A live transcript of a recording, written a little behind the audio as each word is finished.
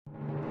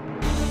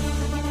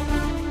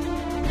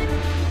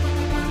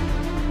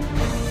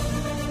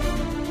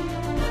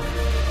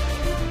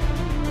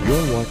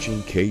You're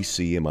watching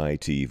KCMI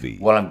TV.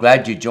 Well, I'm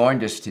glad you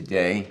joined us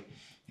today.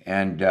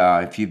 And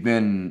if you've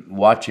been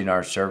watching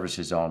our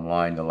services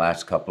online the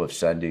last couple of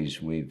Sundays,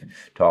 we've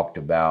talked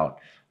about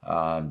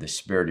the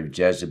spirit of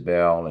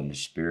Jezebel and the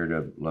spirit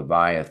of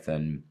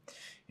Leviathan,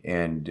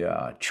 and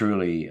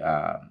truly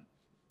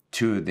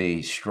two of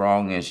the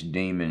strongest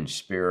demon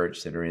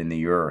spirits that are in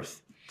the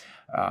earth.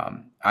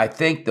 I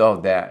think,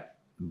 though, that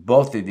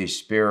both of these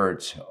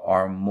spirits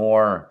are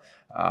more,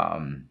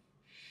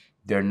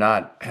 they're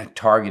not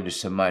targeted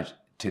so much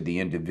to the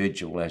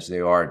individual as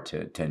they are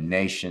to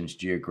nations,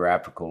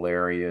 geographical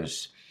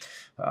areas,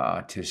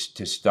 to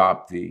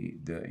stop the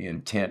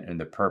intent and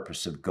the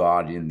purpose of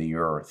God in the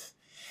earth.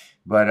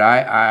 But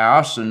I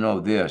also know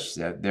this,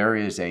 that there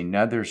is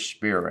another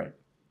spirit.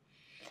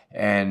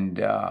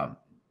 And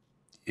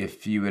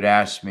if you would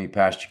ask me,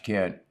 Pastor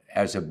Kent,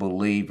 as a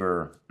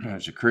believer,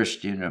 as a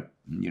Christian,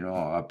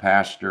 a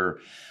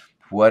pastor,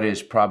 what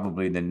is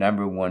probably the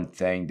number one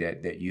thing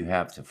that you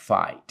have to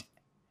fight?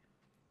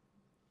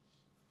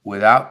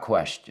 Without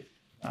question,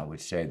 I would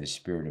say the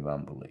spirit of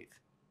unbelief.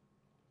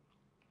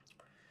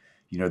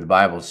 The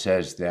Bible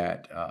says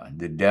that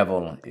the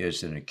devil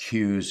is an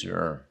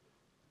accuser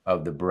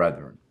of the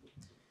brethren.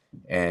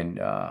 And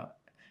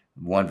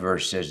one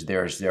verse says,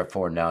 there is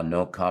therefore now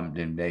no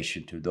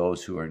condemnation to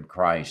those who are in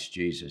Christ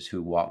Jesus,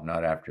 who walk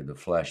not after the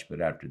flesh, but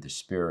after the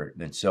Spirit.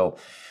 And so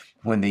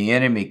when the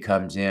enemy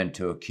comes in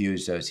to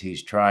accuse us,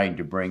 he's trying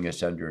to bring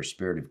us under a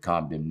spirit of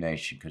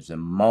condemnation, because the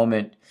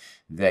moment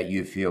that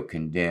you feel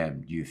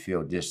condemned, you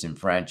feel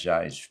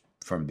disenfranchised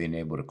from being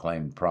able to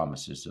claim the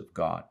promises of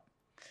God.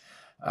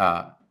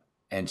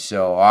 And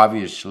so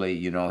obviously,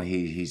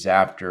 he's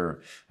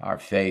after our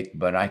faith,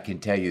 but I can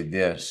tell you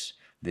this,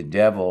 the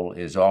devil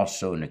is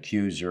also an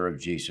accuser of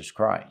Jesus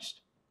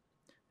Christ.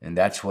 And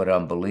that's what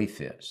unbelief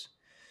is.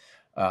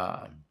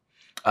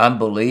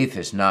 Unbelief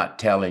is not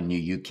telling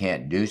you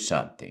can't do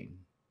something.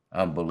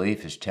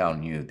 Unbelief is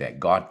telling you that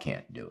God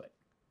can't do it.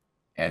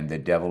 And the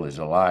devil is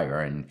a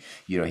liar. And,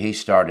 he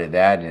started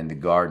that in the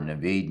Garden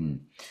of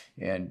Eden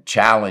and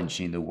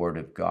challenging the Word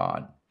of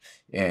God.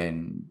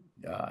 And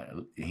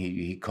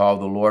he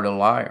called the Lord a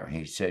liar.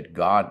 He said,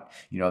 God,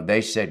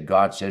 they said,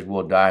 God says,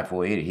 we'll die if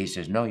we eat it. He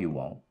says, no, you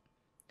won't.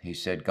 He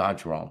said,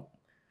 God's wrong.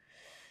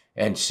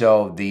 And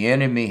so the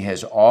enemy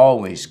has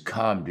always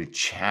come to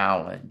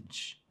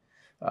challenge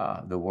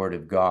the Word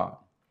of God.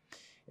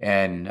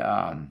 And,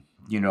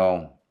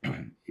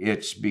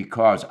 it's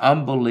because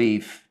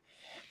unbelief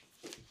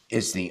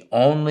is the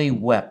only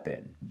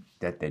weapon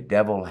that the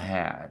devil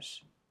has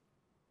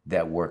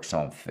that works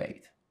on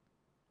faith.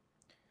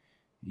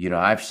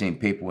 I've seen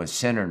people with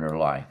sin in their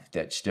life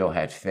that still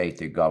had faith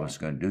that God was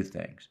going to do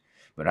things.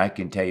 But I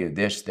can tell you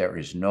this, there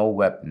is no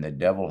weapon the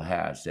devil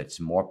has that's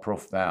more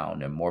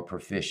profound and more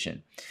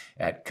proficient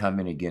at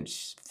coming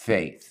against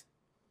faith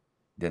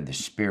than the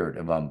spirit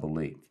of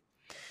unbelief.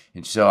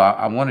 And so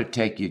I want to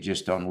take you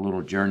just on a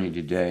little journey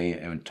today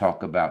and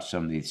talk about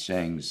some of these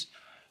things.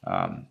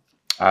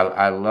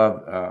 I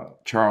love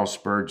Charles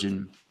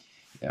Spurgeon,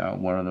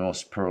 one of the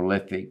most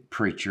prolific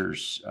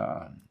preachers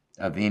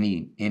of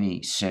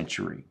any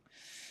century.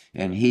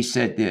 And he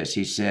said this,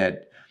 he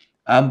said,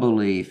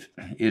 unbelief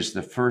is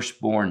the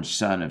firstborn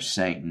son of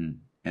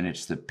Satan, and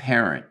it's the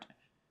parent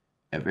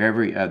of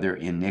every other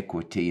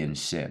iniquity and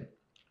sin.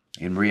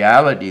 In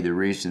reality, the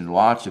reason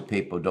lots of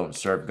people don't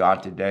serve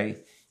God today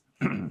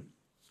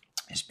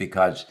is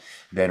because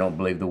they don't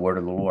believe the word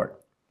of the Lord.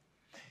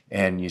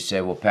 And you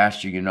say, well,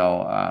 Pastor,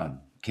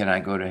 can I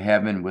go to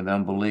heaven with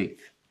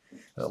unbelief?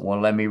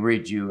 Well, let me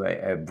read you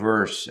a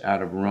verse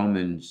out of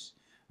Romans,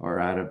 or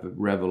out of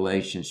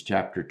Revelations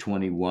chapter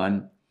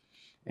 21.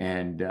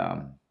 And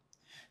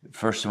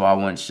first of all,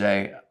 I want to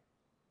say,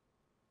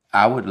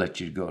 I would let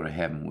you go to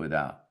heaven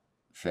without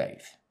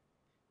faith,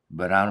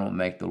 but I don't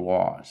make the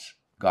laws.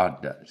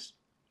 God does.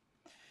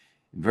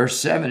 Verse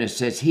 7, it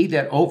says, he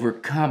that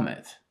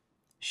overcometh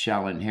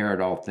shall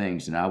inherit all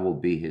things, and I will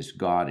be his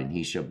God, and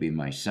he shall be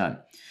my son.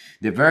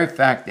 The very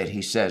fact that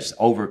he says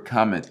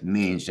overcometh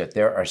means that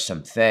there are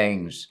some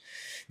things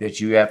that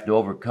you have to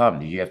overcome,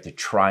 that you have to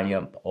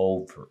triumph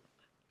over,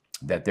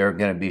 that there are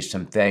going to be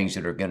some things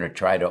that are going to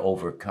try to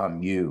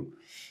overcome you.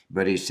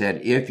 But he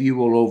said, if you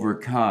will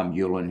overcome,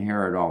 you'll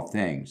inherit all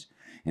things.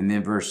 And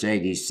then verse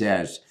 8, he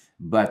says,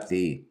 but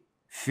the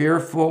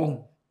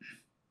fearful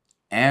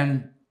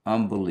and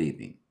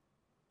unbelieving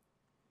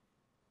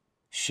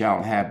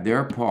shall have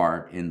their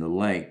part in the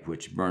lake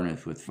which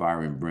burneth with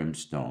fire and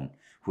brimstone,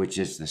 which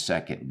is the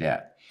second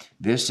death.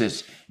 This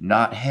is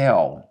not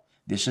hell.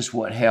 This is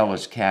what hell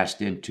is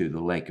cast into,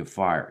 the lake of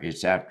fire.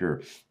 It's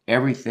after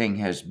everything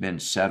has been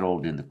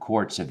settled in the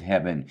courts of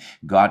heaven.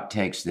 God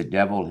takes the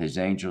devil, his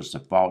angels, the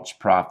false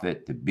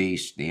prophet, the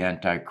beast, the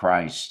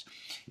antichrist,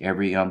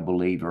 every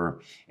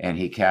unbeliever, and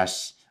he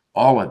casts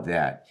all of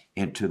that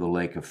into the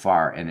lake of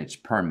fire, and it's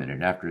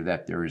permanent. After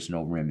that, there is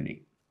no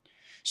remedy.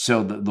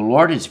 So the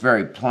Lord is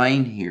very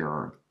plain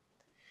here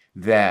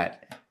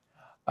that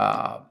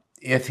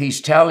if he's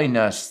telling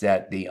us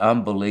that the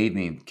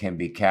unbelieving can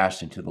be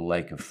cast into the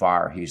lake of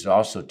fire, he's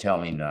also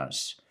telling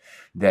us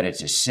that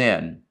it's a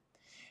sin,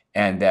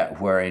 and that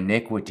where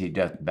iniquity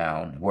doth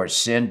abound, where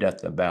sin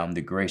doth abound,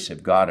 the grace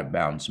of God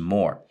abounds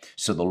more.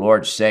 So the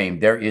Lord's saying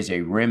there is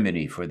a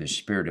remedy for the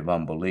spirit of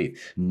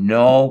unbelief.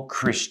 No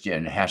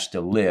Christian has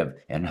to live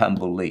in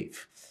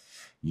unbelief.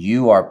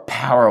 You are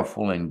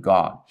powerful in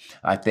God.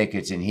 I think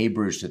it's in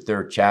Hebrews, the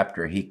 3rd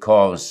chapter, he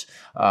calls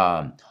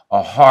a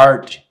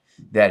heart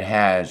that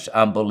has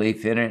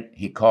unbelief in it,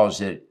 he calls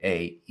it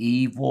a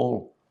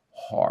evil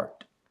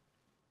heart.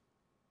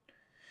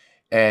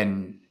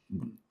 And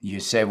you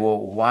say,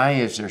 well, why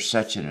is there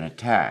such an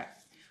attack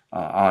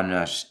on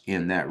us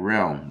in that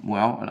realm?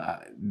 Well,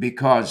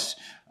 because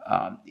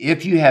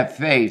if you have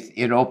faith,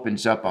 it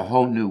opens up a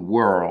whole new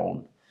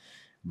world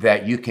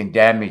that you can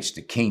damage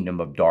the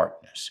kingdom of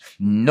darkness.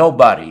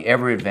 Nobody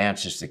ever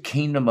advances the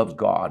kingdom of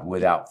God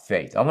without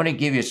faith. I want to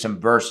give you some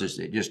verses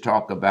that just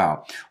talk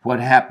about what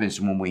happens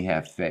when we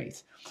have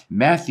faith.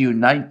 Matthew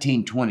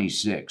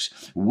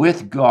 19:26,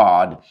 with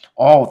God,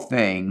 all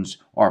things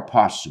are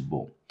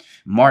possible.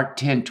 Mark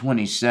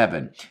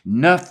 10:27,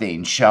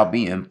 nothing shall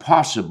be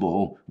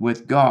impossible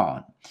with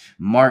God.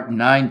 Mark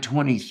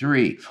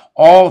 9:23,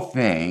 all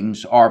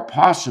things are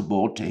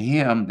possible to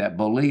him that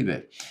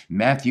believeth.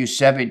 Matthew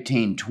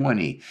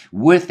 17:20,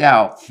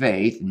 without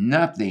faith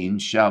nothing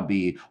shall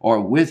be, or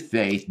with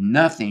faith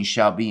nothing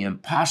shall be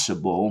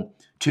impossible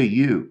to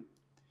you.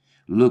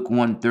 Luke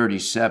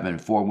 1:37,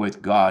 for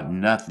with God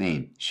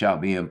nothing shall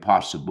be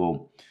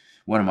impossible.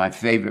 One of my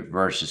favorite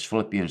verses,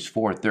 Philippians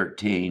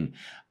 4:13,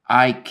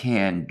 I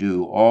can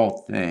do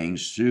all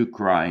things through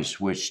Christ,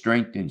 which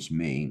strengthens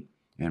me.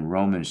 In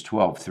Romans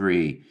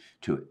 12:3,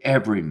 to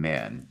every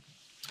man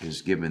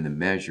is given the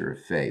measure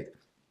of faith.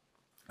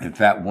 In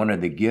fact, one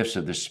of the gifts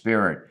of the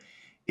Spirit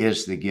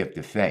is the gift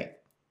of faith.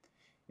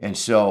 And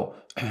so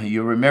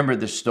you remember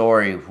the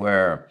story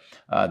where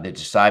the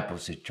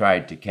disciples had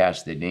tried to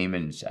cast the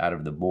demons out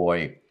of the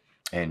boy,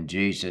 and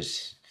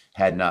Jesus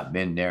had not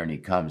been there, and he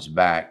comes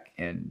back,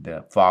 and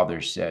the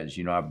father says,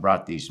 you know, I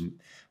brought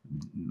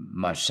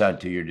my son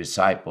to your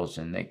disciples,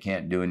 and they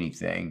can't do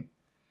anything.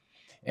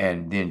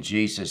 And then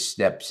Jesus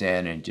steps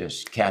in and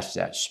just casts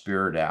that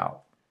spirit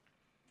out.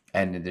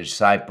 And the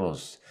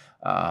disciples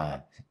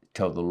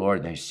told the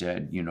Lord, they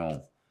said, you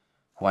know,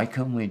 why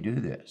couldn't we do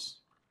this?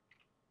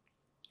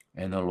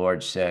 And the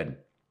Lord said,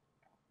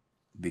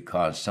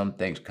 because some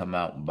things come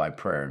out by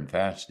prayer and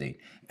fasting.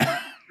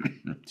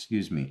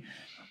 Excuse me.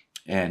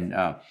 And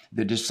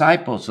the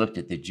disciples looked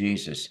at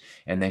Jesus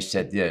and they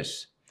said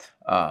this,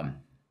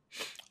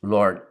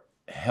 Lord,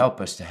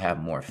 help us to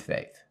have more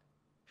faith.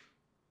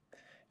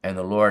 And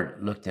the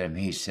Lord looked at him,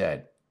 he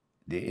said,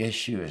 the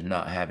issue is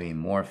not having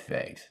more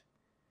faith.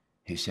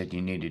 He said,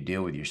 you need to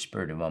deal with your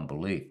spirit of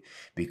unbelief,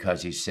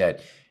 because he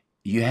said,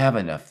 you have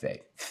enough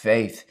faith.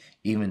 Faith,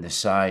 even the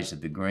size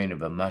of the grain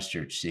of a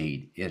mustard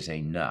seed, is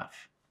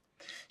enough.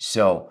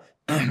 So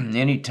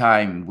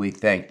anytime we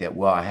think that,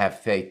 well, I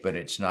have faith, but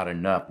it's not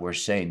enough, we're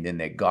saying then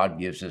that God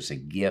gives us a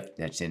gift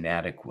that's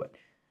inadequate.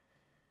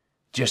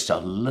 Just a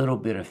little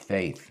bit of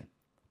faith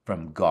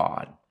from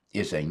God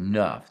is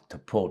enough to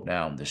pull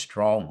down the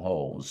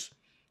strongholds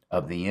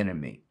of the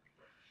enemy.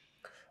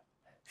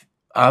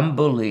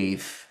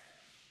 Unbelief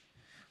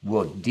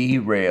will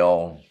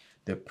derail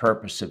the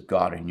purpose of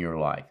God in your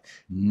life.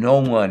 No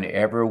one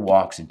ever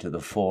walks into the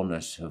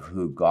fullness of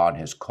who God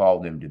has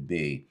called them to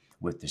be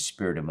with the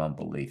spirit of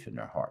unbelief in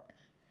their heart.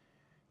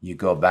 You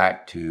go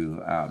back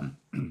to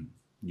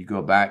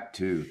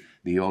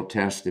the Old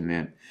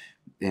Testament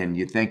and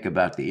you think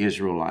about the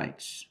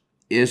Israelites.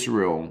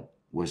 Israel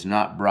was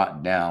not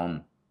brought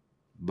down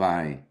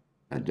by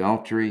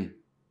adultery,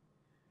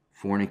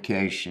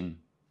 fornication,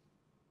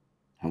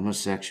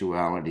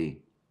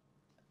 homosexuality,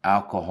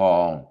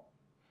 alcohol,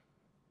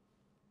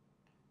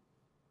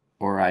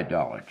 or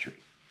idolatry.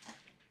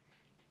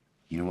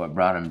 You know what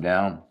brought them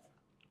down?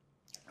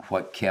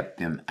 What kept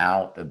them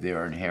out of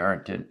their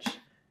inheritance?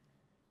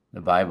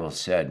 The Bible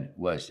said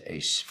was a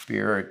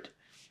spirit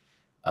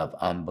of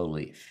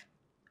unbelief.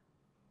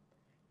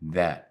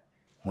 That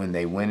when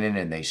they went in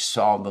and they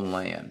saw the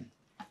land,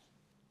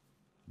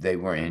 they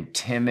were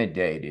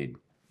intimidated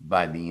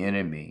by the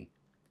enemy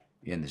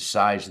in the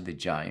size of the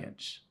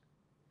giants.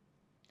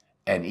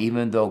 And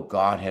even though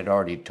God had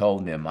already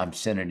told them, I'm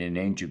sending an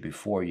angel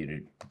before you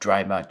to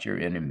drive out your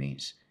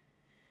enemies,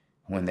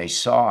 when they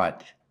saw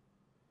it,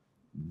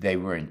 they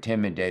were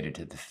intimidated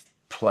to the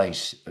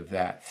place of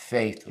that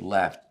faith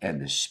left, and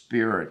the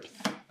spirit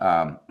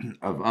of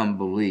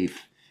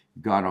unbelief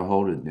got a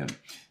hold of them.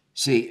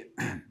 See,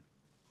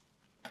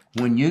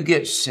 when you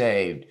get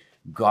saved,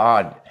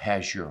 God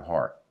has your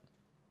heart.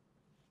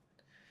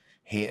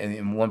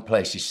 In one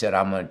place, he said,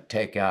 I'm going to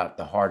take out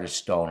the heart of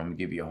stone. I'm going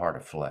to give you a heart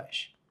of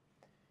flesh.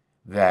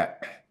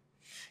 That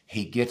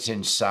he gets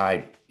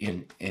inside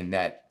in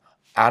that,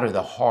 out of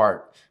the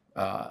heart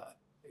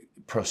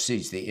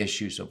proceeds the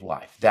issues of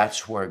life.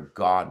 That's where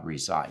God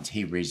resides.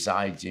 He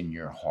resides in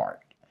your heart.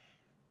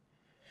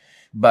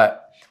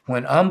 But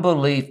when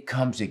unbelief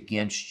comes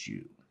against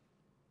you,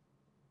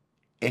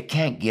 it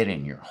can't get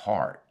in your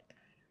heart.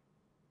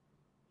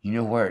 You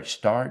know where it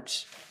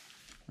starts?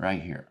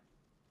 right here.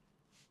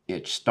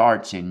 It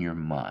starts in your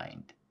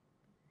mind.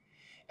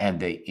 And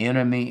the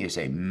enemy is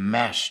a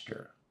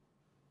master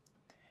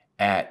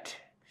at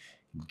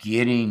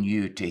getting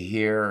you to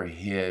hear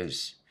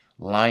his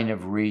line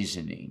of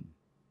reasoning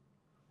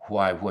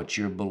why what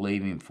you're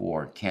believing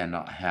for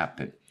cannot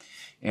happen.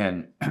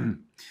 And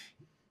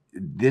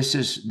this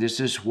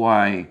is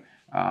why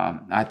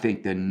I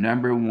think the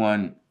number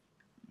one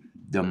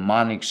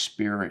demonic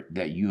spirit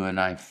that you and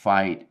I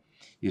fight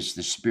is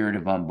the spirit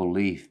of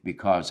unbelief,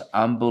 because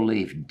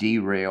unbelief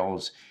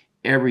derails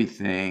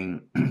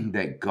everything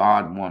that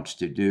God wants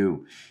to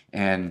do.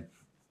 And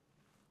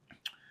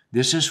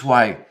this is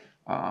why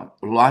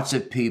lots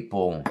of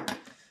people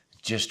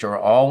just are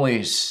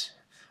always,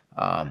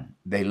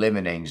 they live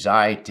in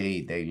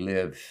anxiety, they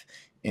live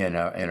in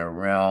a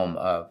realm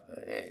of,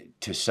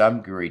 to some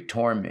degree,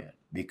 torment,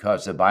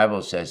 because the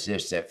Bible says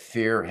this, that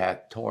fear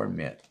hath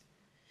torment.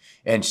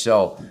 And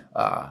so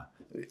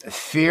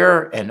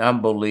fear and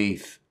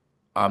unbelief,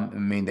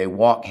 they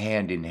walk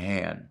hand in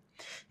hand,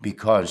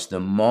 because the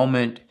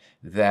moment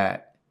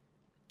that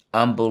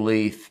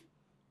unbelief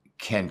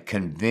can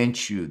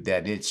convince you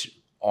that its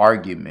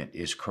argument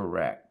is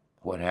correct,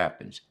 what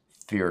happens?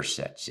 Fear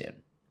sets in.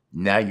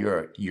 Now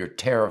you're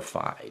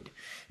terrified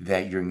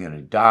that you're going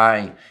to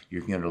die,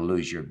 you're going to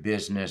lose your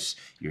business,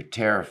 you're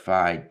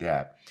terrified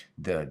that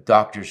the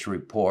doctor's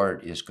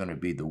report is going to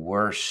be the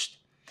worst,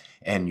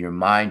 and your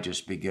mind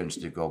just begins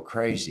to go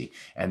crazy.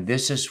 And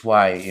this is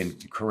why in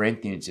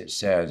Corinthians it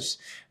says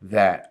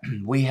that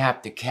we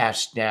have to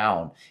cast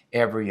down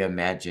every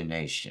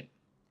imagination.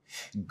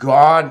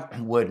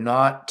 God would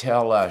not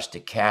tell us to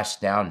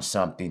cast down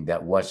something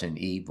that wasn't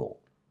evil.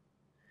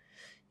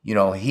 You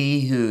know,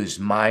 he whose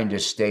mind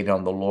is stayed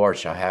on the Lord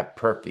shall have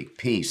perfect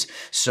peace.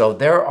 So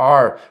there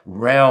are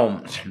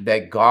realms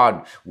that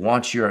God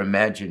wants your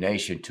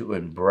imagination to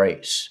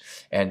embrace.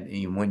 And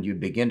when you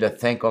begin to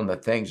think on the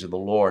things of the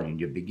Lord and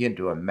you begin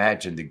to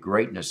imagine the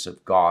greatness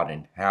of God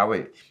and how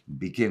it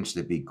begins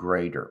to be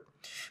greater.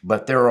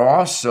 But there are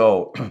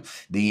also,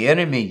 the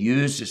enemy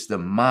uses the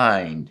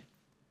mind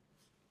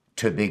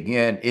to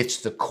begin,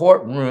 it's the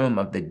courtroom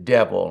of the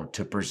devil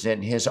to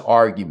present his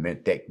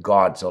argument that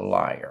God's a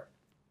liar.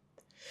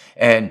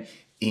 And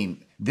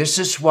this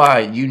is why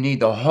you need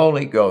the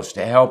Holy Ghost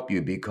to help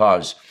you,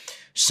 because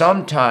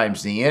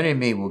sometimes the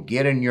enemy will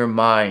get in your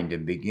mind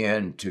and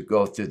begin to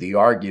go through the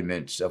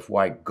arguments of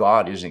why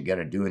God isn't going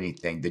to do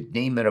anything. The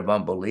demon of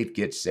unbelief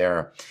gets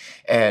there,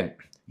 and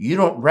you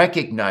don't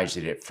recognize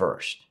it at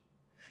first.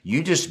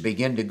 You just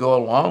begin to go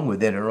along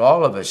with it, and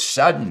all of a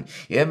sudden,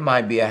 it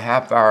might be a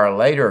half hour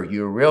later,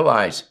 you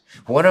realize,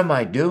 what am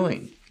I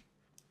doing?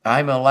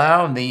 I'm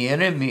allowing the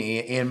enemy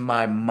in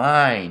my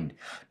mind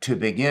to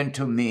begin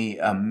to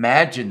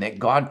imagine that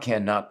God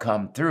cannot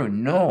come through.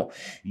 No,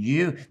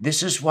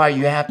 this is why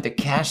you have to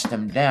cast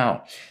them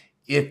down.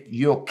 If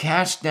you'll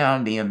cast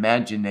down the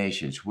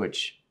imaginations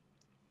which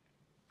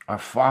are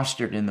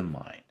fostered in the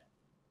mind,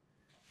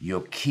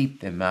 you'll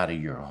keep them out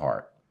of your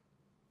heart.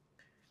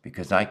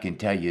 Because I can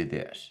tell you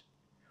this,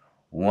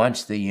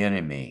 once the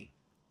enemy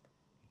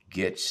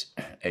gets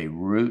a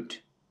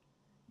root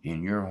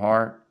in your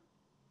heart,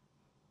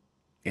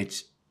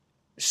 it's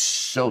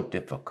so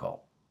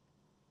difficult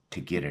to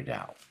get it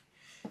out.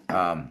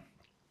 1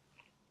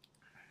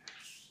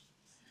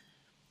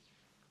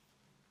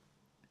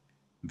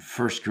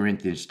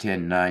 Corinthians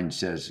 10:9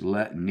 says,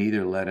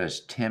 neither let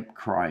us tempt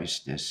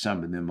Christ, as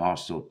some of them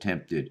also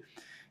tempted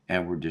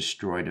and were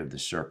destroyed of the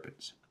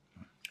serpents.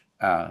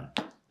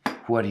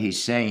 What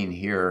he's saying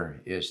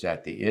here is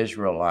that the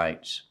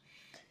Israelites,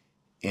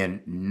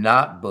 in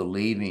not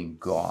believing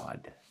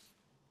God,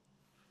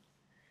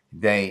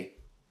 they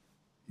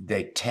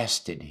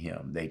tested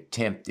him, they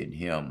tempted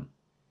him,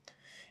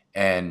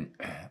 and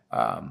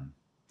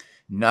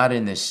not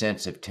in the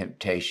sense of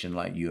temptation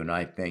like you and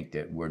I think,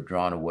 that we're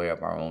drawn away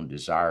of our own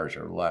desires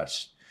or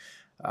lusts.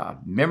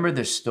 Remember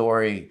the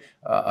story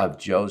of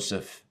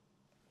Joseph,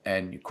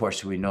 and of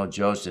course we know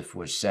Joseph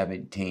was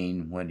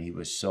 17 when he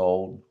was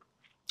sold,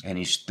 and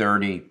he's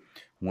 30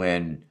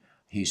 when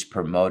he's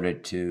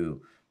promoted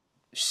to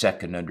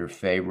second under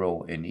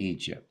Pharaoh in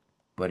Egypt.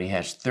 But he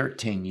has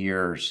 13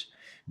 years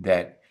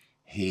that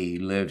he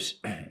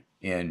lives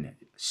in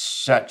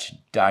such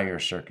dire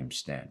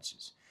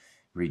circumstances,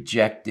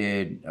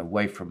 rejected,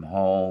 away from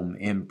home,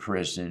 in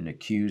prison,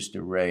 accused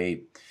of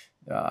rape,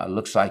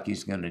 looks like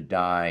he's going to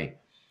die.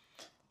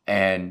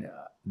 And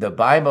the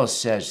Bible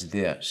says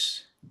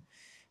this,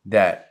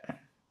 that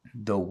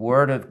the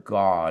word of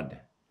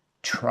God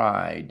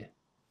tried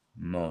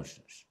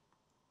Moses.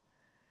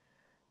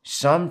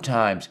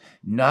 Sometimes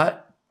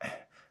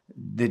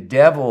the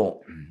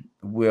devil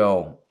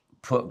will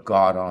put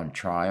God on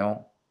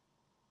trial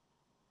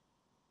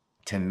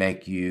to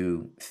make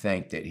you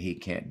think that he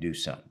can't do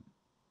something.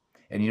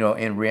 And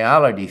in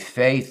reality,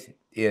 faith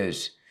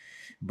is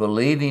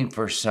believing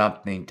for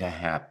something to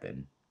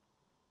happen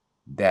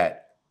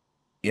that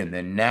in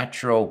the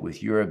natural,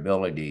 with your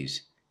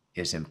abilities,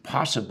 is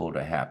impossible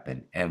to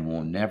happen and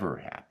will never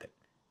happen.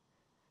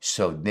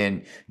 So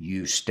then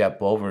you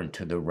step over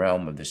into the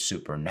realm of the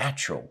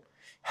supernatural.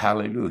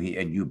 Hallelujah.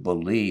 And you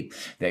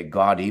believe that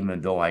God,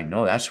 even though I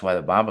know, that's why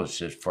the Bible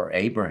says for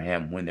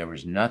Abraham, when there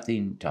was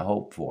nothing to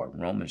hope for,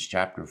 Romans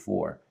chapter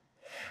 4,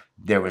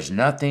 there was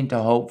nothing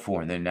to hope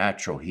for in the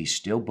natural, he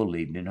still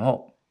believed in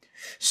hope.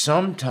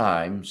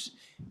 Sometimes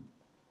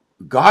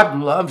God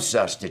loves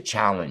us to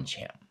challenge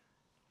him.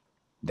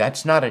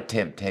 That's not a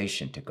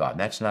temptation to God.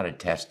 That's not a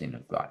testing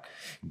of God.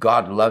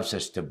 God loves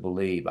us to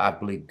believe. I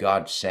believe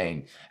God's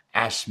saying,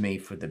 ask me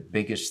for the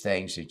biggest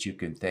things that you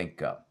can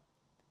think of.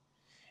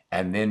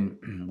 And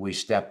then we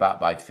step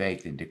out by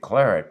faith and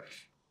declare it.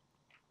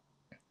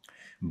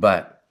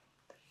 But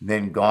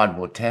then God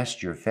will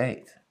test your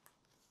faith.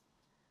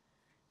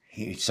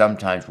 He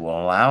sometimes will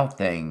allow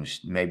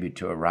things maybe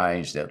to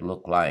arise that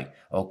look like,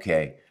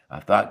 okay, I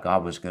thought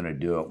God was going to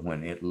do it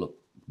when it looked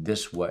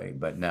this way,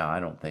 but now I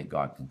don't think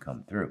God can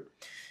come through.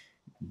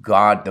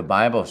 God, the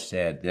Bible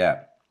said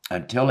that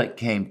until it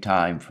came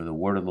time for the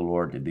word of the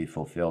Lord to be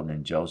fulfilled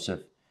in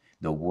Joseph,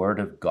 the word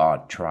of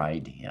God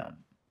tried him.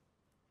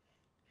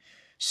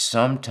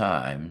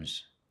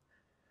 Sometimes,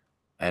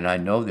 and I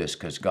know this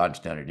because God's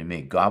done it to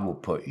me, God will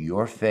put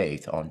your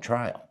faith on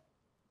trial.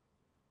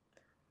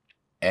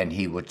 And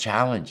he will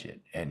challenge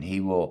it, and he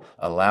will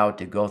allow it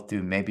to go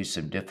through maybe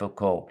some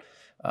difficult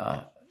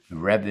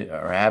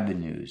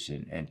avenues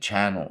and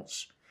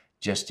channels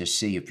just to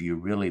see if you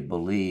really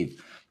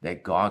believe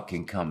that God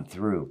can come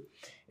through.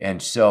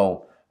 And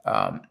so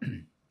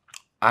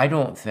I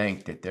don't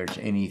think that there's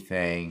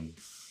anything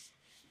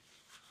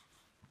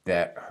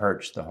that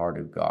hurts the heart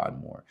of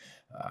God more.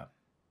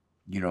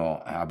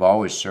 I've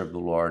always served the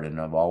Lord,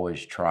 and I've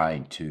always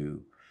tried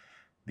to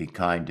be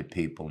kind to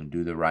people and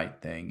do the right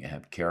thing and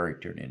have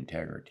character and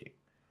integrity.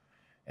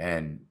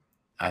 And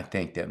I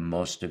think that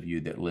most of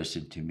you that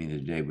listen to me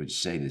today would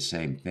say the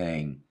same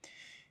thing.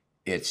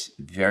 It's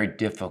very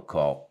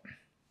difficult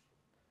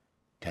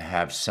to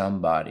have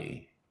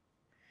somebody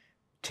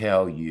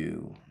tell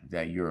you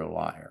that you're a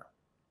liar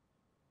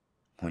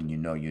when you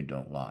know you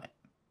don't lie.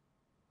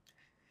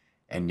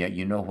 And yet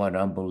you know what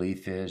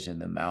unbelief is in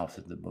the mouth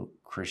of the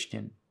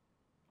Christian?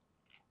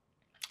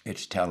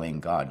 It's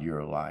telling God you're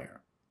a liar.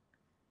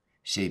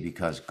 See,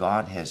 because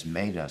God has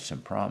made us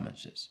some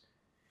promises.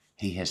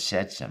 He has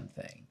said some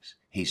things.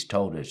 He's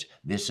told us,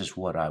 this is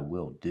what I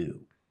will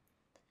do.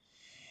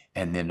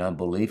 And then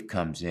unbelief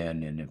comes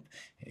in, and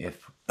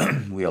if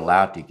we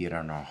allow it to get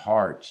on our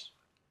hearts,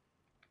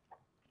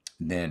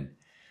 then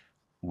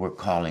we're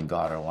calling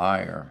God a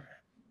liar.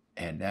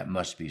 And that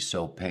must be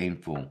so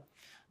painful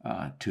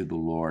to the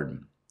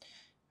Lord.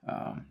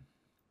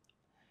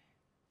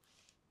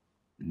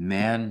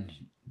 Man,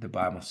 the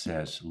Bible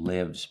says,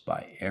 lives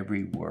by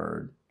every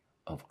word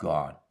of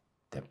God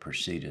that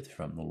proceedeth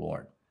from the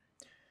Lord.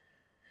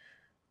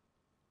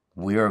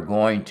 We are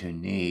going to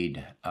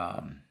need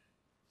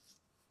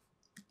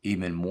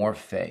even more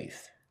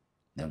faith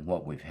than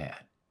what we've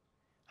had.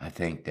 I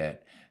think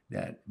that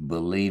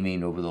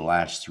believing over the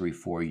last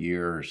 3-4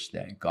 years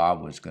that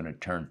God was going to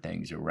turn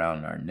things around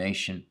in our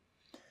nation,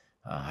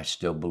 I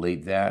still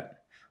believe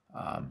that.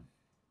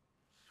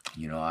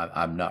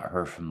 I've not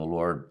heard from the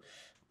Lord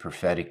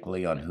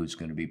prophetically on who's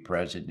going to be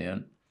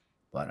president,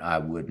 but I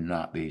would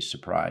not be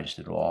surprised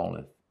at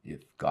all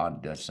if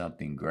God does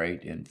something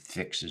great and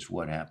fixes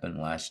what happened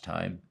last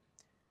time.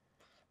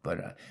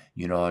 But,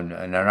 and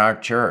in our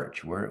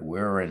church,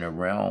 we're in a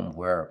realm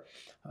where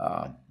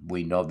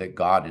we know that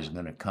God is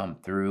going to come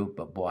through.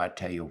 But boy, I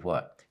tell you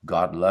what,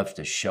 God loves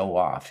to show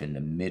off in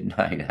the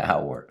midnight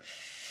hour.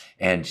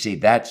 And see,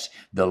 that's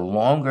the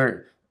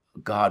longer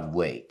God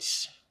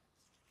waits,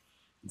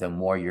 the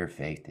more your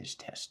faith is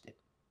tested.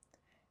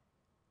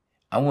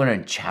 I want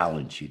to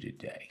challenge you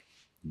today.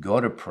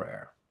 Go to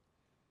prayer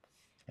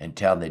and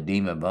tell the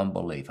demon of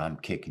unbelief, I'm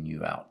kicking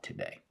you out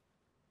today.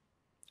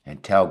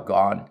 And tell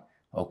God,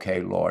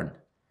 okay, Lord,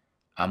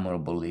 I'm going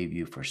to believe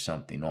you for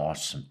something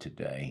awesome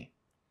today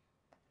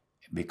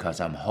because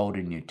I'm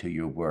holding you to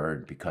your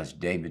word, because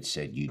David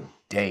said, you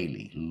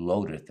daily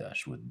loadeth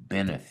us with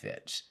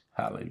benefits.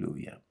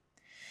 Hallelujah.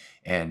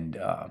 And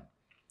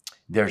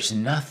there's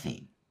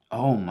nothing,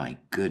 oh my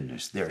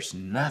goodness, there's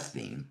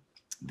nothing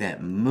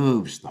that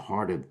moves the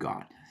heart of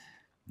God.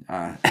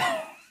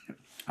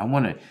 I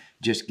want to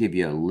just give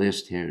you a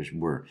list here as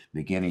we're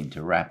beginning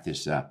to wrap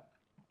this up.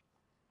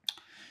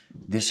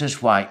 This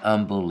is why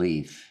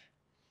unbelief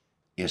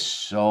is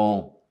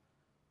so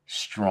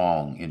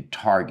strong in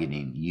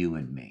targeting you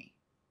and me,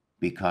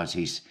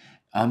 because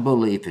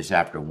unbelief is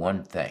after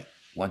one thing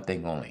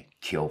only,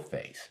 kill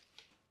faith.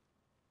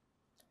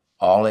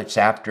 All it's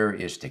after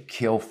is to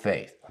kill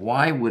faith.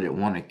 Why would it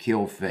want to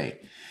kill faith?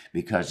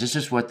 Because this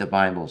is what the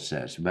Bible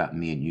says about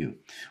me and you.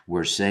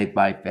 We're saved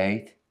by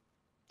faith.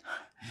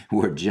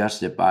 We're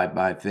justified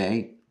by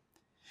faith.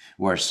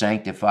 We're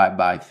sanctified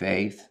by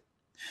faith.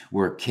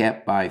 We're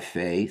kept by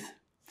faith.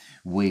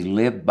 We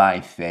live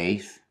by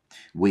faith.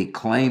 We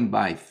claim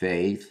by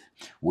faith.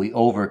 We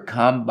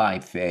overcome by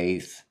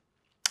faith.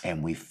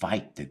 And we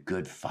fight the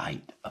good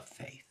fight of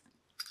faith.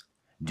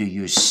 Do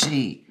you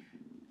see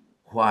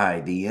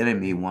why the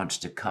enemy wants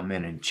to come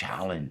in and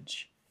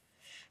challenge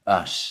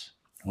us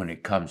when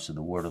it comes to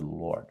the word of the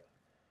Lord.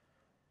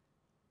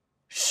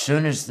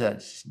 Soon as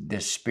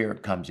the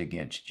spirit comes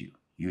against you,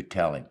 you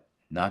tell him,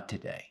 not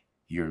today,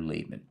 you're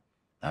leaving.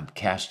 I'm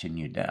casting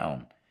you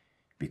down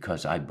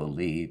because I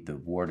believe the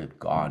word of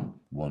God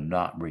will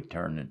not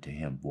return unto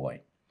him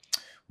void.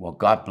 Well,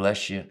 God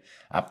bless you.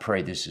 I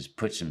pray this has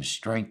put some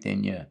strength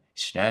in you.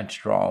 Stand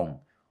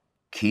strong.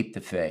 Keep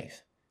the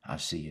faith. I'll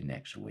see you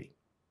next week.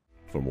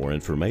 For more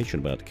information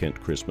about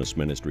Kent Christmas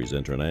Ministries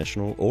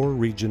International or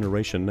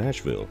Regeneration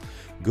Nashville,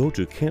 go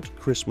to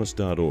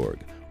kentchristmas.org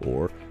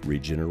or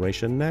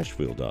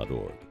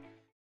regenerationnashville.org.